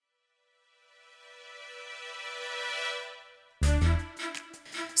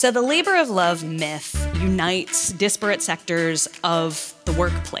So the labor of love myth unites disparate sectors of the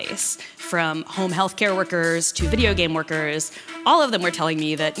workplace, from home healthcare workers to video game workers. All of them were telling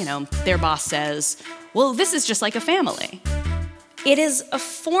me that, their boss says, well, this is just like a family. It is a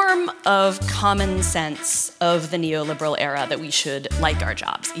form of common sense of the neoliberal era that we should like our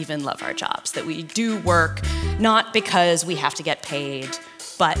jobs, even love our jobs, that we do work not because we have to get paid,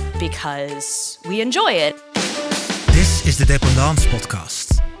 but because we enjoy it. This is the Dependance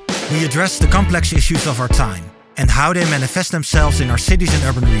Podcast. We address the complex issues of our time and how they manifest themselves in our cities and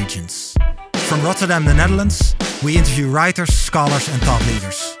urban regions. From Rotterdam, the Netherlands, we interview writers, scholars and thought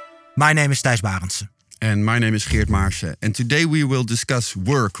leaders. My name is Thijs Barendse. And my name is Geert Maarsen. And today we will discuss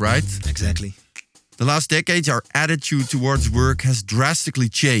work, right? Exactly. The last decades, our attitude towards work has drastically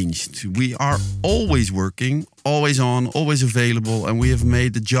changed. We are always working, always on, always available, and we have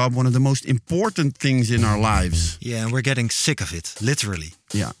made the job one of the most important things in our lives. Yeah, and we're getting sick of it, literally.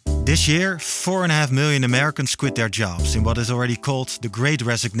 Yeah. This year, 4.5 million Americans quit their jobs in what is already called the Great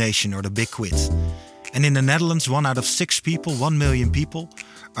Resignation or the Big Quit. And in the Netherlands, 1 out of 6 people, 1 million people,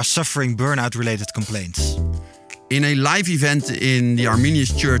 are suffering burnout-related complaints. In a live event in the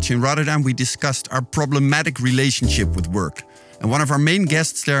Arminius Church in Rotterdam, we discussed our problematic relationship with work. And one of our main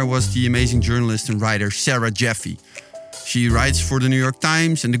guests there was the amazing journalist and writer Sarah Jaffe. She writes for the New York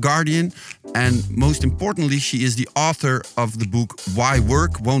Times and The Guardian. And most importantly, she is the author of the book Why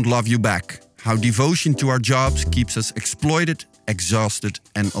Work Won't Love You Back: How Devotion to Our Jobs Keeps Us Exploited, Exhausted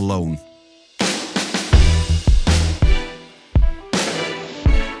and Alone.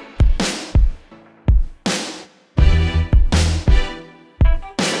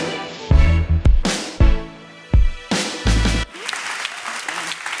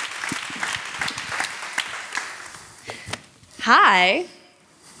 Hi,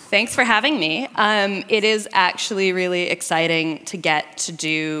 thanks for having me. It is actually really exciting to get to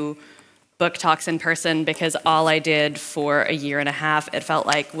do book talks in person because all I did for a year and a half, it felt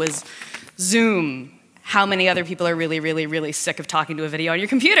like, was Zoom. How many other people are really, really, really sick of talking to a video on your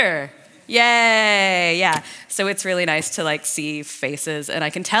computer? Yay, yeah. So it's really nice to see faces, and I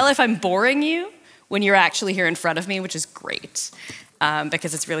can tell if I'm boring you when you're actually here in front of me, which is great,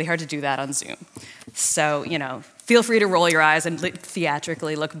 because it's really hard to do that on Zoom. So, feel free to roll your eyes and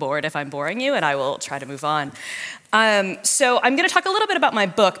theatrically look bored if I'm boring you, and I will try to move on. So I'm going to talk a little bit about my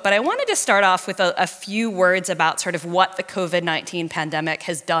book, but I wanted to start off with a few words about sort of what the COVID-19 pandemic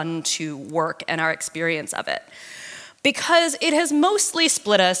has done to work and our experience of it. Because it has mostly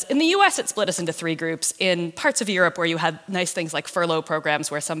split us. In the US, it split us into 3 groups. In parts of Europe where you had nice things like furlough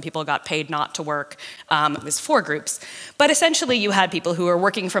programs where some people got paid not to work, it was 4 groups. But essentially you had people who were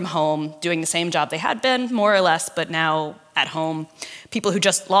working from home, doing the same job they had been, more or less, but now at home. People who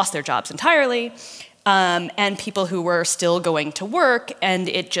just lost their jobs entirely, and people who were still going to work, and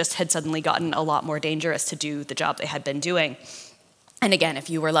it just had suddenly gotten a lot more dangerous to do the job they had been doing. And again, if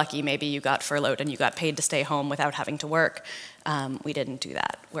you were lucky, maybe you got furloughed and you got paid to stay home without having to work. We didn't do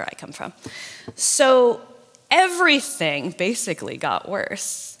that where I come from. So everything basically got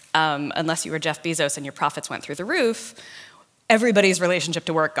worse. Unless you were Jeff Bezos and your profits went through the roof, everybody's relationship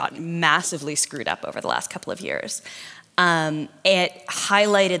to work got massively screwed up over the last couple of years. It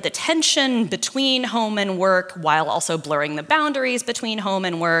highlighted the tension between home and work while also blurring the boundaries between home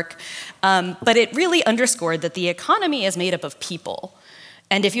and work. But it really underscored that the economy is made up of people.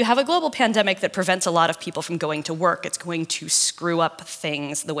 And if you have a global pandemic that prevents a lot of people from going to work, it's going to screw up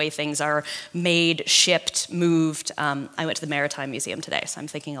things, the way things are made, shipped, moved. I went to the Maritime Museum today, so I'm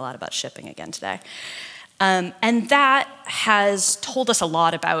thinking a lot about shipping again today. And that has told us a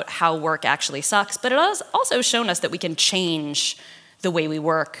lot about how work actually sucks, but it has also shown us that we can change the way we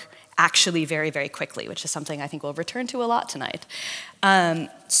work actually very, very quickly, which is something I think we'll return to a lot tonight.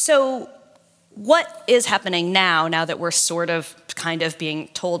 So what is happening now that we're kind of being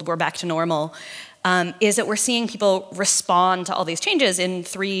told we're back to normal, is that we're seeing people respond to all these changes in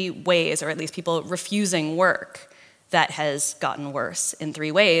 3 ways, or at least people refusing work. That has gotten worse in 3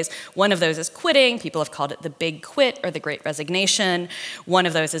 ways. One of those is quitting. People have called it the Big Quit or the Great Resignation. One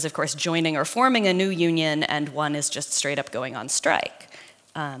of those is, of course, joining or forming a new union, and one is just straight up going on strike.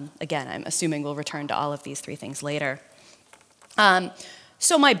 Again, I'm assuming we'll return to all of these 3 things later.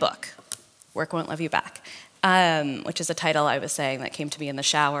 So my book, Work Won't Love You Back, which is a title I was saying that came to me in the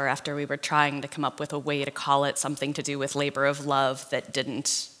shower after we were trying to come up with a way to call it something to do with labor of love that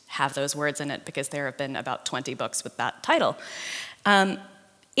didn't have those words in it, because there have been about 20 books with that title.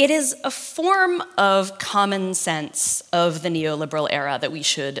 It is a form of common sense of the neoliberal era that we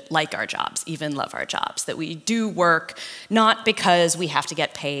should like our jobs, even love our jobs, that we do work not because we have to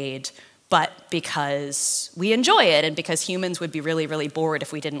get paid, but because we enjoy it and because humans would be really, really bored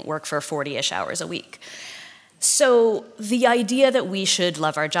if we didn't work for 40-ish hours a week. So the idea that we should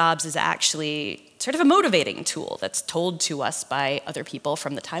love our jobs is actually sort of a motivating tool that's told to us by other people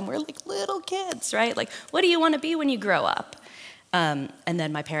from the time we're like little kids, right? Like, what do you want to be when you grow up? And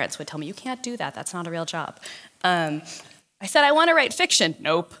then my parents would tell me, you can't do that. That's not a real job. I said, I want to write fiction.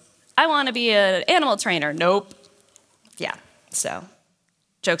 Nope. I want to be an animal trainer. Nope. Yeah, so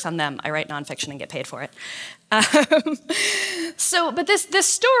joke's on them. I write nonfiction and get paid for it. But this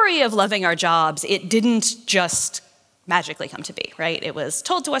story of loving our jobs, it didn't just magically come to be, right? It was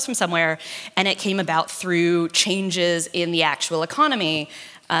told to us from somewhere, and it came about through changes in the actual economy.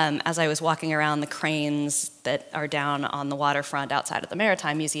 As I was walking around the cranes that are down on the waterfront outside of the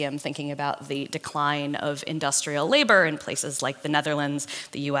Maritime Museum, thinking about the decline of industrial labor in places like the Netherlands,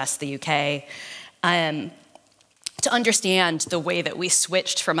 the US, the UK, to understand the way that we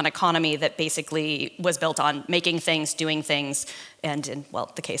switched from an economy that basically was built on making things, doing things, and in,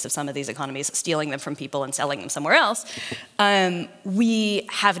 well, the case of some of these economies, stealing them from people and selling them somewhere else, we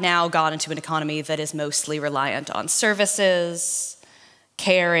have now gone into an economy that is mostly reliant on services,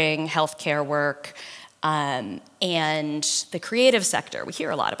 caring, healthcare work, and the creative sector. We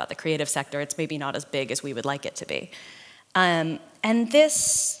hear a lot about the creative sector. It's maybe not as big as we would like it to be. And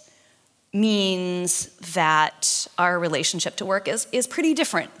this means that our relationship to work is pretty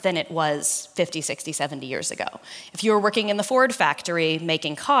different than it was 50, 60, 70 years ago. If you were working in the Ford factory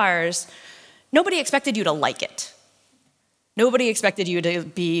making cars, nobody expected you to like it. Nobody expected you to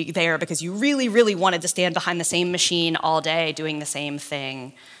be there because you really, really wanted to stand behind the same machine all day doing the same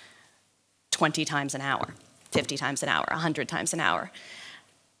thing 20 times an hour, 50 times an hour, 100 times an hour.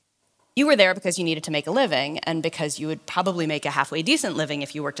 You were there because you needed to make a living and because you would probably make a halfway decent living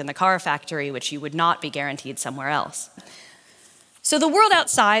if you worked in the car factory, which you would not be guaranteed somewhere else. So the world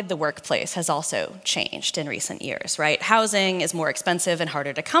outside the workplace has also changed in recent years, right? Housing is more expensive and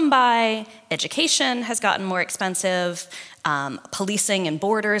harder to come by. Education has gotten more expensive. Policing and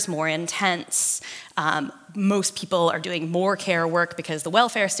borders more intense. Most people are doing more care work because the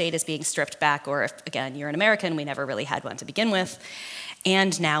welfare state is being stripped back, or if, again, you're an American, we never really had one to begin with.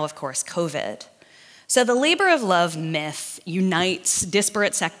 And now, of course, COVID. So the labor of love myth unites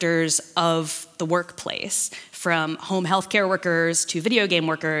disparate sectors of the workplace, from home healthcare workers to video game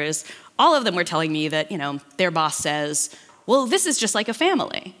workers. All of them were telling me that, their boss says, well, this is just like a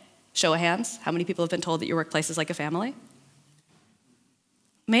family. Show of hands, how many people have been told that your workplace is like a family?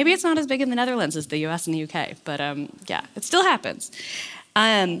 Maybe it's not as big in the Netherlands as the US and the UK, but yeah, it still happens.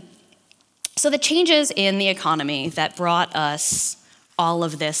 So the changes in the economy that brought us all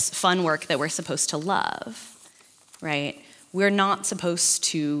of this fun work that we're supposed to love, right? We're not supposed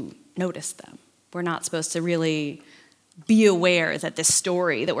to notice them. We're not supposed to really be aware that this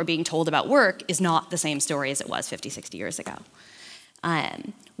story that we're being told about work is not the same story as it was 50, 60 years ago.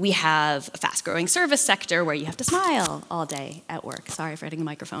 We have a fast-growing service sector where you have to smile all day at work. Sorry for hitting the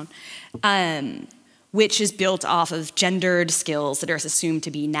microphone. Which is built off of gendered skills that are assumed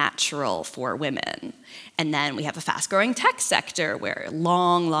to be natural for women. And then we have a fast-growing tech sector where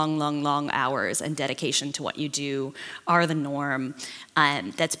long hours and dedication to what you do are the norm.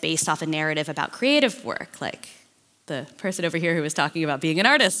 That's based off a narrative about creative work, like the person over here who was talking about being an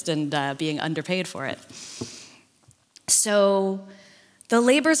artist and being underpaid for it. So the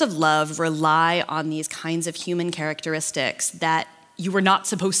labors of love rely on these kinds of human characteristics that you were not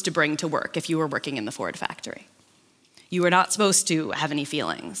supposed to bring to work if you were working in the Ford factory. You were not supposed to have any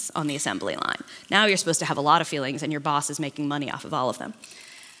feelings on the assembly line. Now you're supposed to have a lot of feelings, and your boss is making money off of all of them.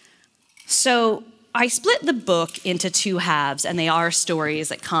 So I split the book into two halves, and they are stories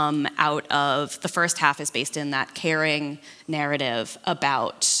that come out of, the first half is based in that caring narrative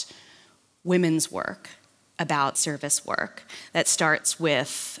about women's work, about service work, that starts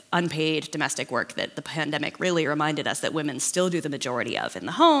with unpaid domestic work that the pandemic really reminded us that women still do the majority of in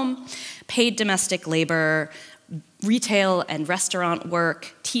the home, paid domestic labor, retail and restaurant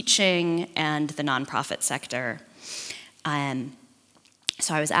work, teaching, and the nonprofit sector.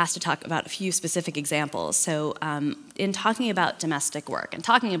 So I was asked to talk about a few specific examples. So in talking about domestic work and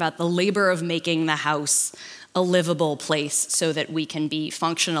talking about the labor of making the house a livable place so that we can be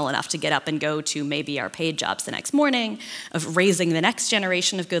functional enough to get up and go to maybe our paid jobs the next morning, of raising the next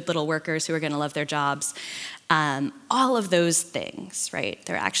generation of good little workers who are going to love their jobs. All of those things, right,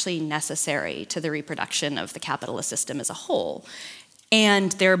 they're actually necessary to the reproduction of the capitalist system as a whole.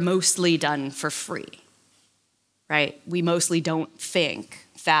 And they're mostly done for free, right? We mostly don't think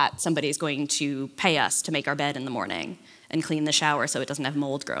that somebody is going to pay us to make our bed in the morning and clean the shower so it doesn't have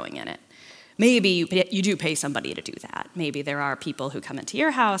mold growing in it. maybe you do pay somebody to do that. Maybe there are people who come into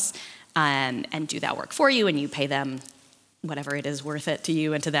your house and do that work for you, and you pay them whatever it is worth it to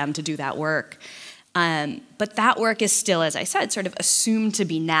you and to them to do that work. But that work is still, as I said, sort of assumed to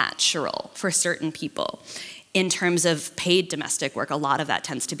be natural for certain people. In terms of paid domestic work, a lot of that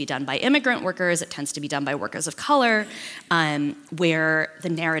tends to be done by immigrant workers. It tends to be done by workers of color, where the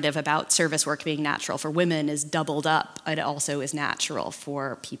narrative about service work being natural for women is doubled up. It also is natural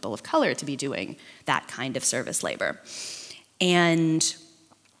for people of color to be doing that kind of service labor. And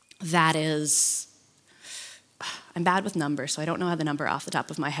that is, I'm bad with numbers, so I don't know how the number off the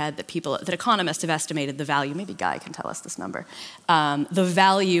top of my head that economists have estimated the value, maybe Guy can tell us this number, the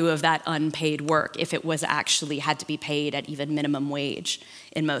value of that unpaid work, if it was actually had to be paid at even minimum wage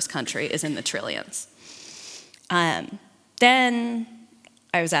in most countries, is in the trillions. Then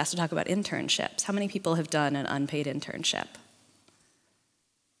I was asked to talk about internships. How many people have done an unpaid internship?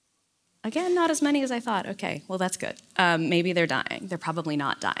 Again, not as many as I thought. Okay, well, that's good. Maybe they're dying. They're probably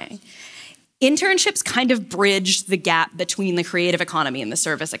not dying. Internships kind of bridge the gap between the creative economy and the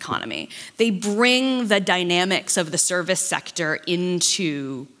service economy. They bring the dynamics of the service sector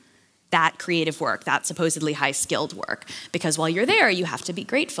into that creative work, that supposedly high-skilled work. Because while you're there, you have to be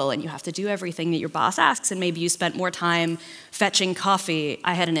grateful and you have to do everything that your boss asks, and maybe you spent more time fetching coffee.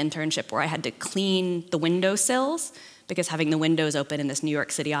 I had an internship where I had to clean the windowsills because having the windows open in this New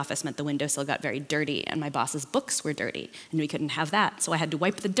York City office meant the windowsill got very dirty, and my boss's books were dirty, and we couldn't have that. So I had to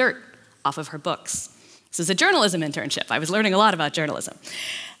wipe the dirt off of her books. This was a journalism internship. I was learning a lot about journalism.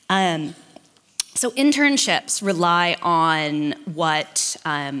 So internships rely on what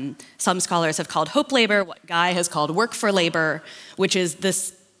some scholars have called hope labor, what Guy has called work for labor, which is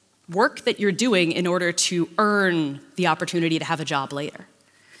this work that you're doing in order to earn the opportunity to have a job later.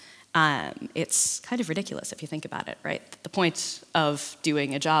 It's kind of ridiculous if you think about it, right? The point of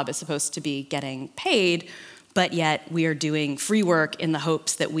doing a job is supposed to be getting paid, but yet we are doing free work in the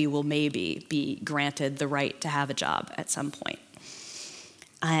hopes that we will maybe be granted the right to have a job at some point.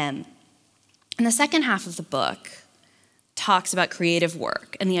 And the second half of the book talks about creative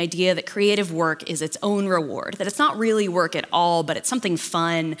work and the idea that creative work is its own reward, that it's not really work at all, but it's something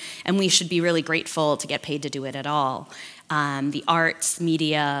fun, and we should be really grateful to get paid to do it at all. The arts,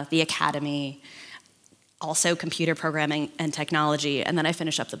 media, the academy, also computer programming and technology, and then I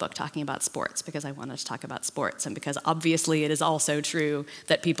finish up the book talking about sports because I wanted to talk about sports, and because obviously it is also true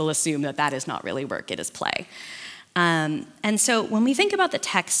that people assume that that is not really work, it is play. And so when we think about the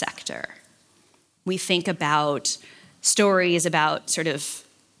tech sector, we think about stories about sort of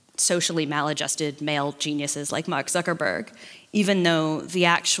socially maladjusted male geniuses like Mark Zuckerberg, even though the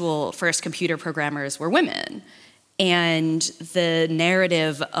actual first computer programmers were women. And the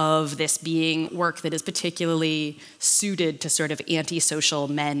narrative of this being work that is particularly suited to sort of antisocial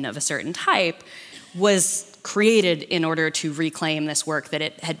men of a certain type was created in order to reclaim this work that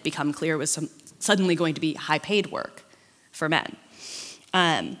it had become clear was suddenly going to be high-paid work for men.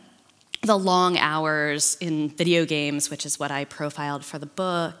 The long hours in video games, which is what I profiled for the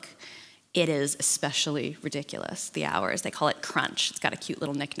book, it is especially ridiculous, the hours. They call it crunch. It's got a cute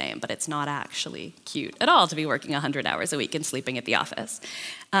little nickname, but it's not actually cute at all to be working 100 hours a week and sleeping at the office.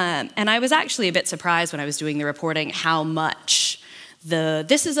 And I was actually a bit surprised when I was doing the reporting how much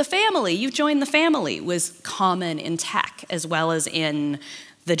this is a family, you've joined the family, was common in tech as well as in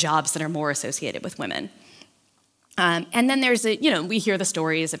the jobs that are more associated with women. And then there's we hear the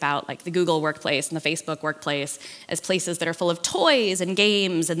stories about like the Google workplace and the Facebook workplace as places that are full of toys and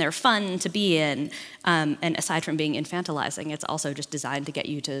games and they're fun to be in. And aside from being infantilizing, it's also just designed to get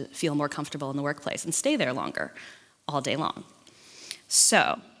you to feel more comfortable in the workplace and stay there longer, all day long.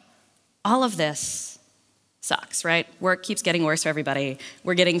 So all of this sucks, right? Work keeps getting worse for everybody.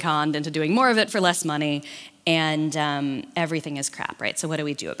 We're getting conned into doing more of it for less money. And everything is crap, right? So what do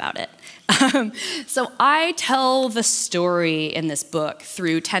we do about it? So I tell the story in this book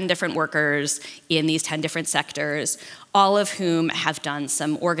through 10 different workers in these 10 different sectors, all of whom have done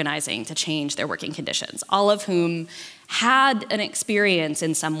some organizing to change their working conditions, all of whom had an experience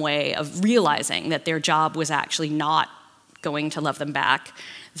in some way of realizing that their job was actually not going to love them back,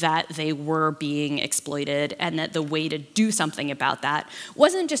 that they were being exploited, and that the way to do something about that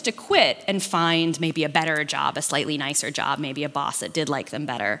wasn't just to quit and find maybe a better job, a slightly nicer job, maybe a boss that did like them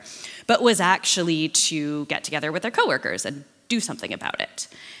better, but was actually to get together with their coworkers and do something about it.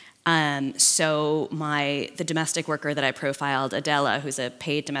 So the domestic worker that I profiled, Adela, who's a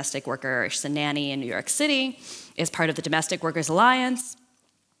paid domestic worker, she's a nanny in New York City, is part of the Domestic Workers Alliance.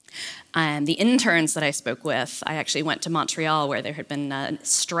 The interns that I spoke with, I actually went to Montreal where there had been a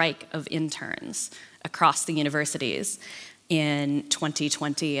strike of interns across the universities. in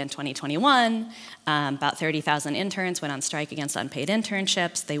 2020 and 2021. About 30,000 interns went on strike against unpaid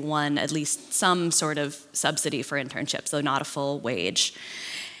internships. They won at least some sort of subsidy for internships, though not a full wage.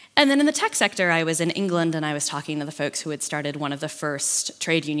 And then in the tech sector, I was in England and I was talking to the folks who had started one of the first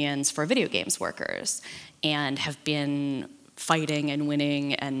trade unions for video games workers and have been fighting and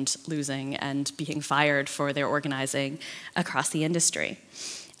winning and losing and being fired for their organizing across the industry.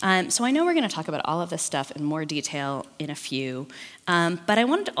 So I know we're going to talk about all of this stuff in more detail in a few, but I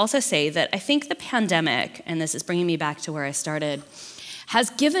wanted to also say that I think the pandemic, and this is bringing me back to where I started, has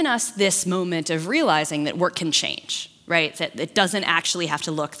given us this moment of realizing that work can change, right? That it doesn't actually have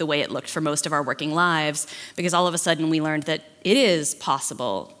to look the way it looked for most of our working lives, because all of a sudden we learned that it is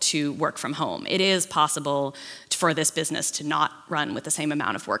possible to work from home. It is possible for this business to not run with the same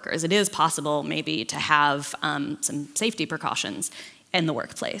amount of workers. It is possible maybe to have some safety precautions in the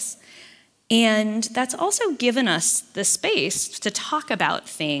workplace. And that's also given us the space to talk about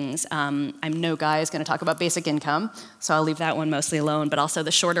things. I know Guy is going to talk about basic income, so I'll leave that one mostly alone, but also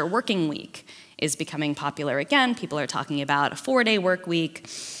the shorter working week is becoming popular again. People are talking about a 4-day work week.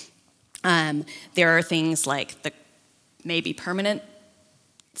 There are things like the maybe permanent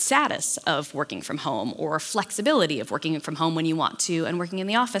status of working from home or flexibility of working from home when you want to and working in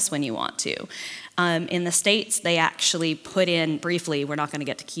the office when you want to. In the States, they actually put in briefly, we're not going to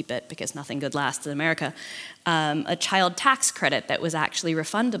get to keep it because nothing good lasts in America, a child tax credit that was actually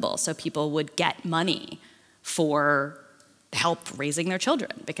refundable. So people would get money for help raising their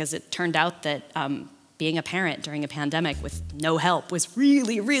children, because it turned out that being a parent during a pandemic with no help was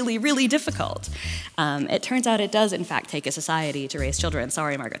really, really, really difficult. It turns out it does, in fact, take a society to raise children.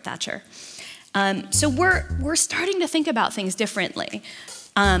 Sorry, Margaret Thatcher. So we're starting to think about things differently,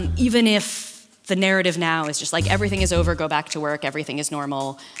 even if the narrative now is just like everything is over, go back to work, everything is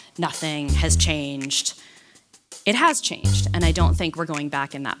normal, nothing has changed. It has changed, and I don't think we're going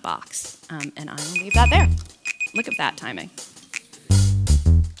back in that box. And I will leave that there. Look at that timing.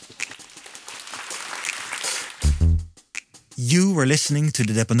 You were listening to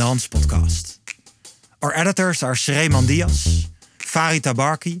the Dependance podcast. Our editors are Shereyman Diaz, Farid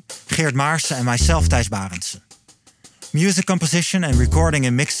Tabarki, Geert Maarsen and myself, Thijs Barendse. Music composition and recording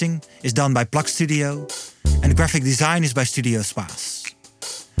and mixing is done by Plug Studio, and graphic design is by Studio Spaas.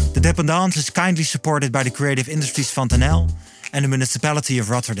 The Dependance is kindly supported by the Creative Industries van NL and the Municipality of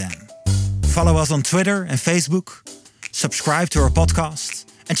Rotterdam. Follow us on Twitter and Facebook, subscribe to our podcast,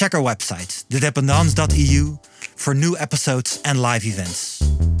 and check our website, thedependance.eu, for new episodes and live events.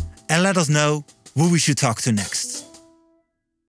 And let us know who we should talk to next.